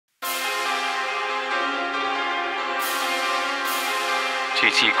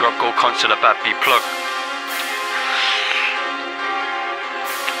TT grub, go consular, bad B plug.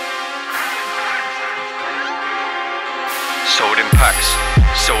 Sold in packs,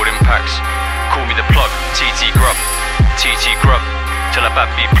 sold in packs. Call me the plug, TT grub, till a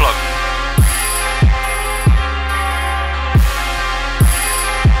bad B plug.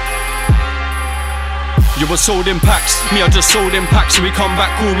 You were sold in packs, me I just sold in packs. So we come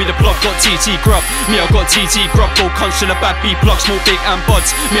back, call me the plug, got TT grub. Me I got TT grub, go consular, bad B plug. Smoke big and buds,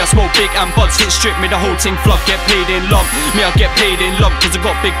 me I smoke big and buds. Hit strip, me the whole thing flub. Get paid in lump, me I get paid in lump. Cause I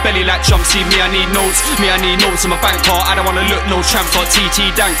got big belly like chump. See me I need notes, me I need notes in my bank card. I don't wanna look no tramp, got TT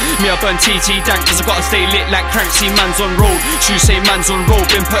dank. Me I burn TT dank, cause I gotta stay lit like crank. See man's on road, shoes say man's on road.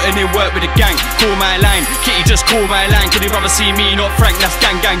 Been putting in work with the gang, call my line. Kitty just call my line, could he rather see me not Frank? That's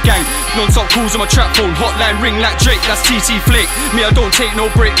gang gang gang. Non-stop calls on my trap phone, hotline ring like Drake, that's TT flick. Me I don't take no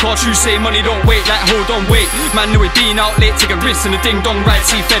break, car you say money don't wait, like hold on wait. Man knew it being out late, taking risks in the ding dong ride.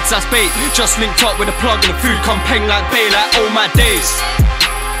 See feds that's bait, just linked up with a plug and the food come peng like bay, like oh my days.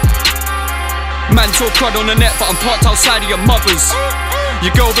 Man talk crud on the net, but I'm parked outside of your mother's.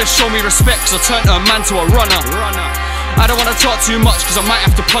 Your girl best show me respect, cause I turned her man to a runner. I don't wanna talk too much, cause I might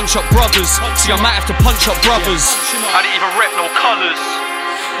have to punch up brothers. See I might have to punch up brothers. I didn't even rep no colours,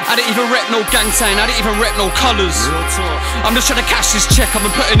 I didn't even rep no gang sign, I didn't even rep no colours. I'm just trying to cash this check, I've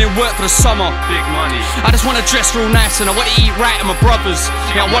been putting in work for the summer. Big money. I just wanna dress real nice and I wanna eat right at my brothers.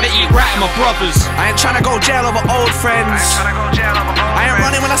 Yeah, I wanna eat right at my brothers. I ain't trying to go jail over old friends. I ain't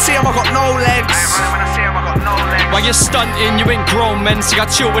running when I see them, I got no legs. While you're stunting, you ain't grown men. See I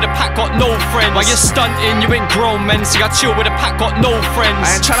chill with a pack, got no friends. While you're stunting, you ain't grown men. See I chill with a pack, got no friends.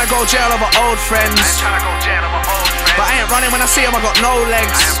 I ain't trying to go jail over old friends. But I ain't running when I see them, I got no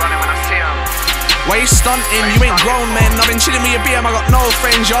legs. Why you stunting? You ain't grown men. I've been chilling with your BM, I got no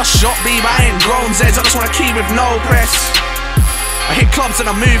friends. You're shot B, but I ain't grown Zeds. I just wanna keep with no press. I hit clubs and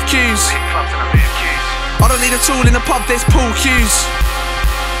I move queues. I don't need a tool in the pub, there's pool cues.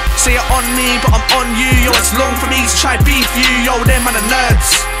 Say you're on me, but I'm on you. Yo, it's long for me to try beef you. Yo, them man are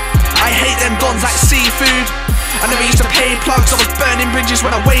nerds. I hate them dons like seafood. I never used to pay plugs, I was burning bridges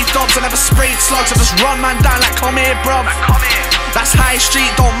when I waved dogs. I never sprayed slugs, I just run man down like come here bruv. That's high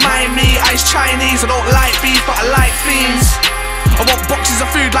street, don't mind me. Ice Chinese, I don't like beef but I like fiends. I want boxes of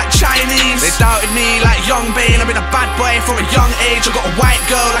food like Chinese. They doubted me like young Bane. I've been a bad boy from a young age. I got a white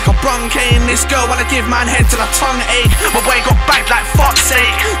girl like a Bruncane. This girl wanna give man head till her tongue ache. My boy got bagged like fuck's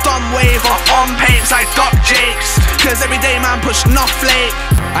sake. Dumb wave or on papes like Duck Jakes. Cause every day man push enough flake.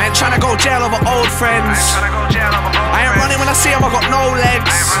 I ain't tryna go jail over old friends. I ain't running when I see them, I got no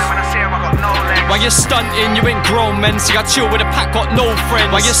legs. While you're stunting, you ain't grown men. See I chill with a pack, got no friends.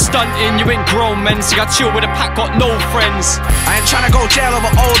 While you're stunting, you ain't grown men. See I chill with a pack, got no friends. I ain't tryna go jail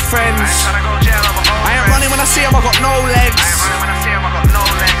over old friends. I ain't running when I see them, I got no legs.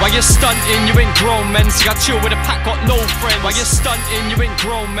 While you're stunting, you ain't grown men. See I chill with a pack, got no friends. While you're stunting, you ain't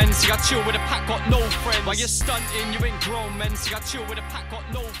grown men. See I chill with a pack, got no friends. While you're stunting, you ain't grown men. See I chill with a pack, got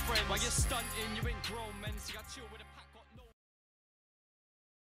no friends. While you're stunting, you ain't grown men. See I chill with a pack.